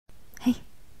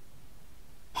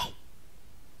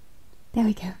There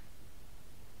we go.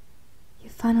 You're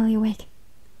finally awake.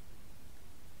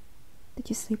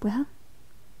 Did you sleep well?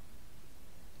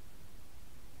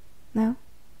 No?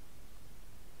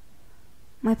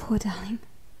 My poor darling.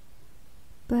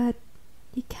 But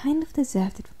you kind of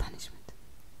deserved it for punishment.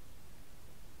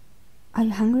 Are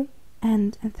you hungry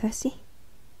and thirsty?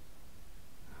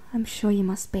 I'm sure you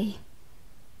must be.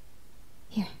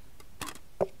 Here.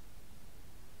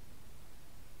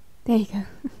 There you go.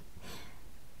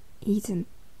 Eat and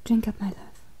drink up, my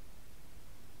love.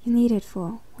 You need it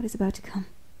for what is about to come.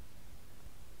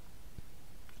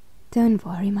 Don't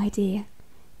worry, my dear.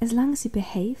 As long as you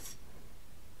behave,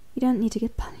 you don't need to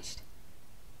get punished.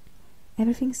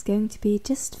 Everything's going to be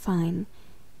just fine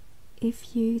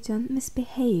if you don't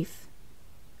misbehave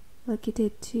like you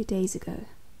did 2 days ago.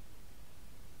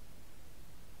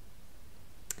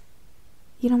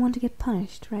 You don't want to get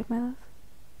punished, right, my love?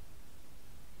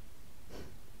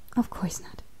 Of course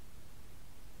not.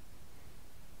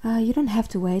 You don't have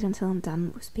to wait until I'm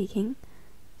done speaking.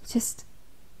 Just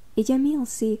eat your meal.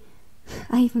 See,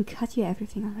 I even cut you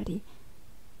everything already.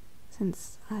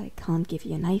 Since I can't give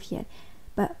you a knife yet,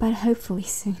 but hopefully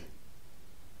soon.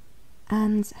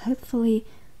 And hopefully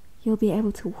you'll be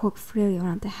able to walk freely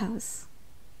around the house.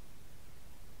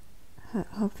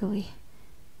 Hopefully.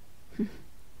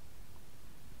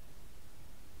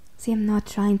 See, I'm not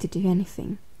trying to do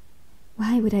anything.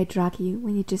 Why would I drag you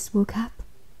when you just woke up?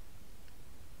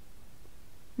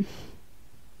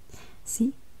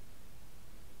 See?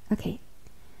 Okay.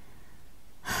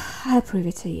 I'll prove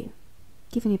it to you.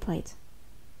 Give me a plate.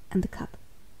 And the cup.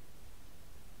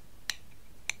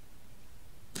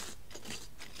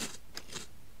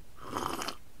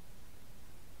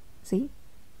 See?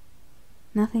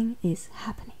 Nothing is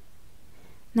happening.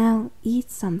 Now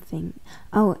eat something.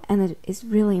 Oh, and it is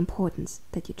really important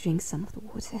that you drink some of the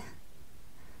water.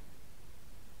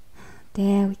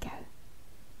 There we go.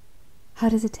 How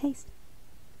does it taste?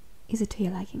 Is it to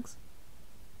your likings?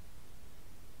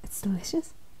 It's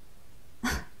delicious.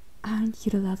 Aren't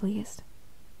you the loveliest?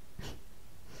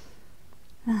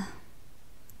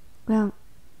 Well,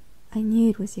 I knew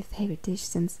it was your favorite dish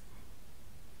since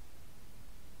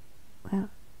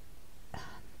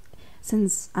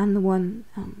I'm the one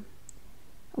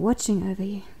watching over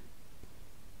you.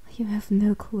 You have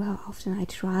no clue how often I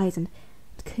tried and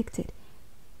cooked it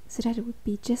so that it would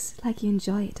be just like you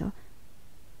enjoy it, or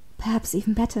perhaps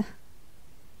even better.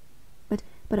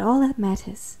 But all that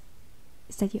matters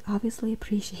is that you obviously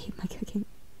appreciate my cooking.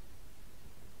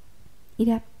 Eat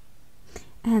up,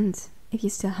 and if you're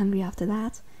still hungry after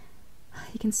that,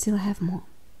 you can still have more.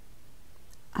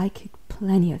 I cook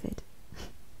plenty of it.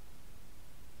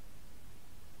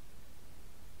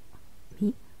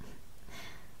 Me?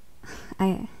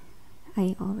 I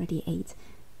already ate,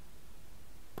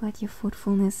 but your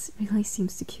thoughtfulness really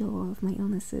seems to cure all of my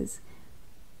illnesses.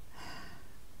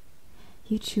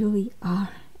 You truly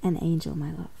are an angel,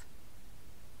 my love.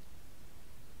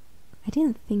 I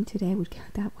didn't think today would go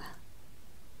that well.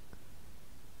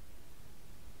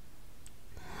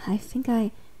 I think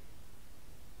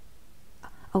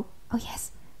Oh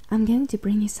yes, I'm going to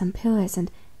bring you some pillows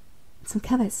and some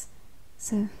covers,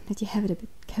 so that you have it a bit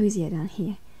cozier down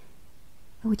here.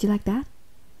 Would you like that?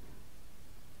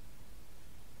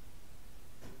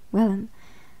 Well,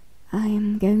 I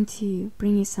am going to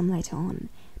bring you some later on,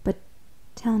 but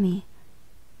tell me,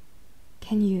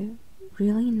 can you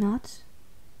really not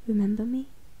remember me?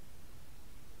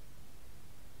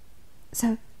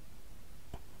 So,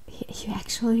 you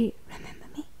actually remember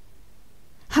me?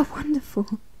 How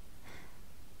wonderful!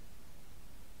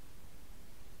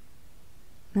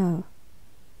 No.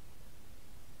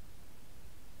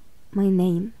 My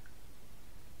name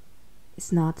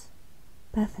is not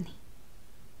Bethany.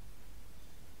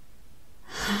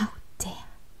 How dare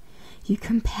you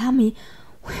compare me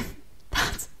with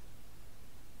that?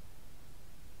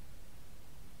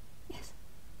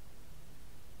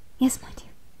 Yes, my dear,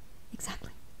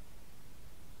 exactly.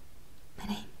 My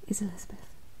name is Elizabeth.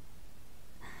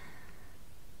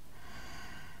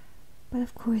 But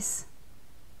of course,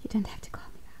 you don't have to call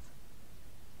me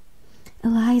that.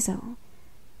 Eliza,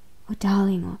 or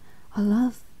darling, or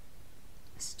love,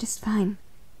 is just fine.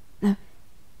 No,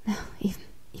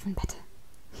 even better.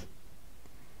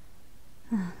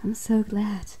 I'm so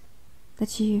glad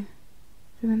that you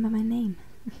remember my name.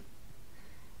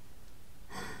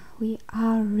 We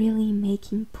are really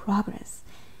making progress.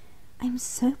 I'm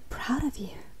so proud of you.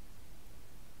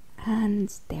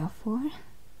 And therefore,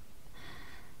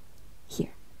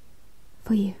 here,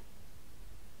 for you.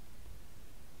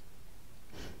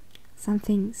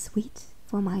 Something sweet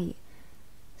for my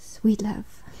sweet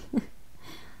love.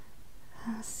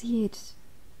 see it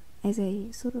as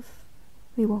a sort of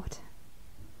reward.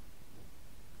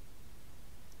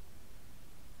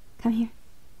 Come here.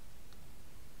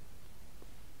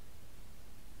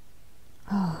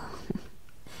 Oh,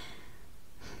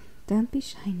 don't be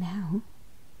shy now.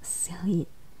 Silly.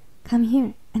 Come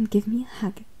here and give me a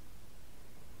hug.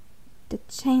 The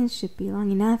chain should be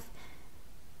long enough,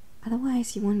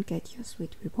 otherwise you won't get your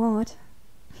sweet reward.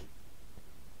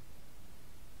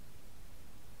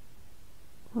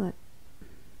 What?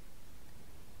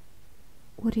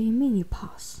 What do you mean you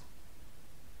pass?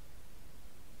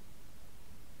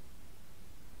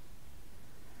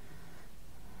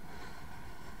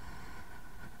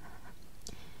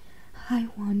 I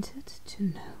wanted to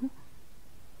know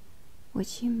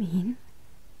what you mean.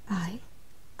 I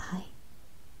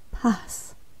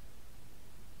pass.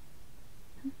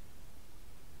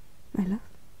 My love.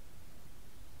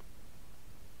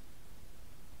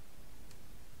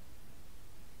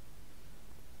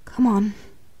 Come on.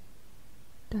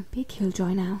 Don't be a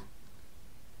killjoy now.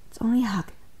 It's only a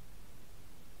hug.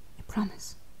 I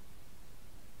promise.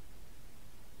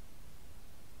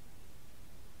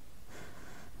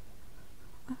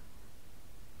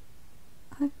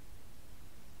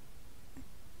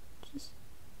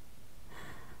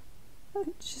 I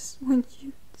just want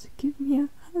you to give me a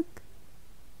hug.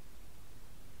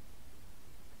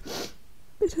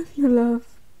 Bit of your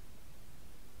love.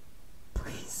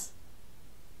 Please.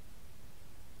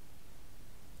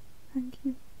 Thank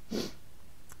you.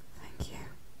 Thank you.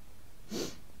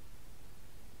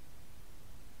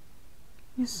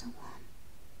 You're so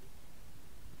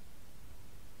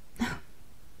warm. No.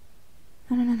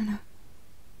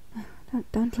 No,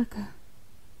 don't let go.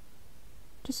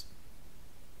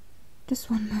 Just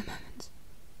one more moment,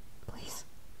 please.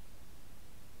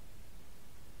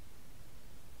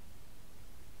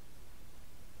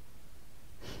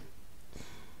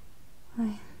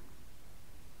 Why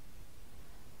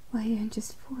don't I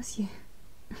just force you?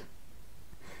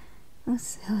 Oh,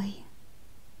 silly.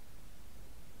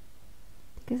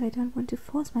 Because I don't want to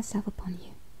force myself upon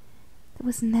you. That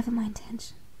was never my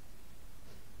intention.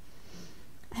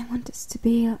 I want this to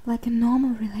be like a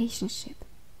normal relationship.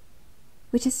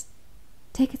 We just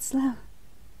take it slow,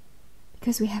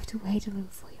 because we have to wait a little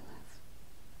for your love.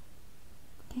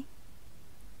 Okay?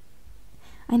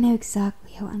 I know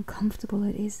exactly how uncomfortable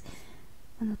it is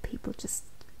when the people just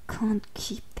can't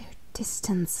keep their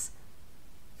distance,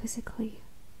 physically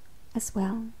as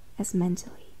well as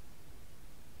mentally.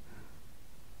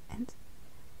 And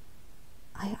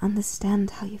I understand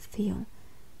how you feel.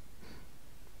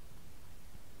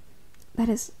 That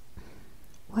is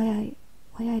why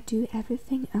I do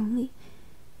everything only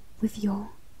with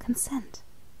your consent,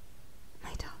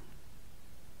 my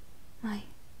darling,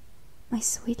 my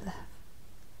sweet love.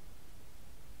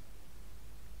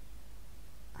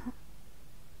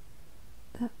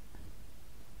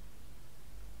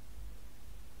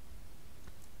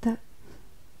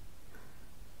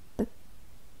 The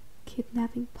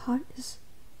kidnapping part is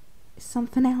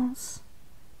something else,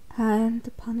 and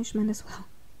the punishment as well.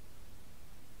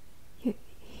 You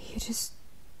just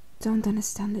don't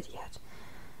understand it yet.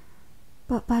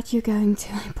 But you're going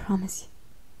to, I promise you.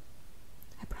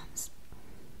 I promise.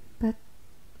 But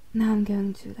now I'm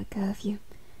going to let go of you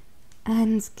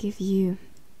and give you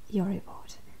your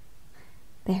reward.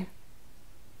 There.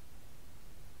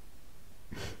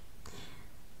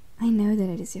 I know that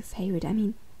it is your favorite. I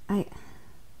mean, I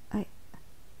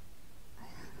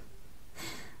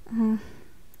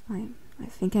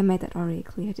think I made that already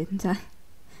clear, didn't I?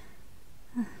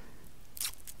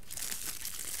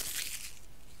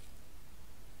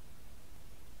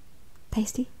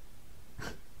 Tasty?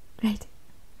 Great.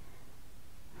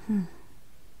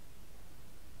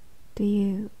 Do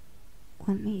you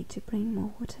want me to bring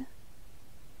more water?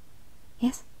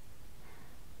 Yes?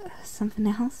 Something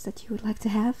else that you would like to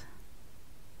have?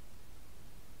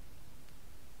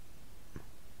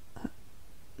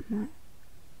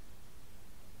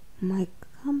 My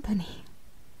company?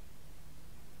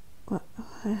 What?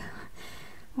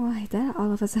 Why that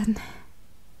all of a sudden?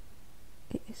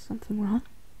 Is something wrong?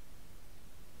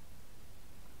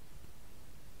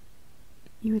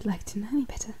 You would like to know me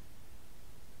better?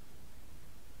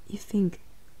 You think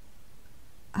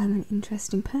I'm an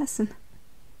interesting person?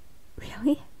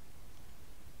 Really?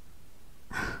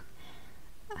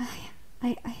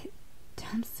 I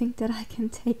don't think that I can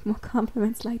take more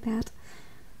compliments like that.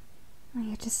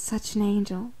 You're just such an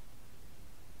angel.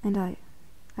 And I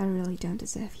really don't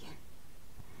deserve you.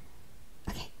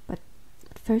 Okay, but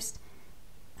first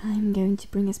I'm going to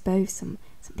bring us both some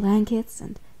blankets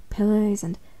and pillows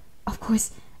and of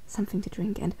course something to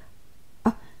drink and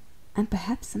and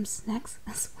perhaps some snacks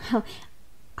as well.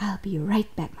 I'll be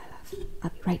right back, my love.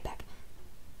 I'll be right back.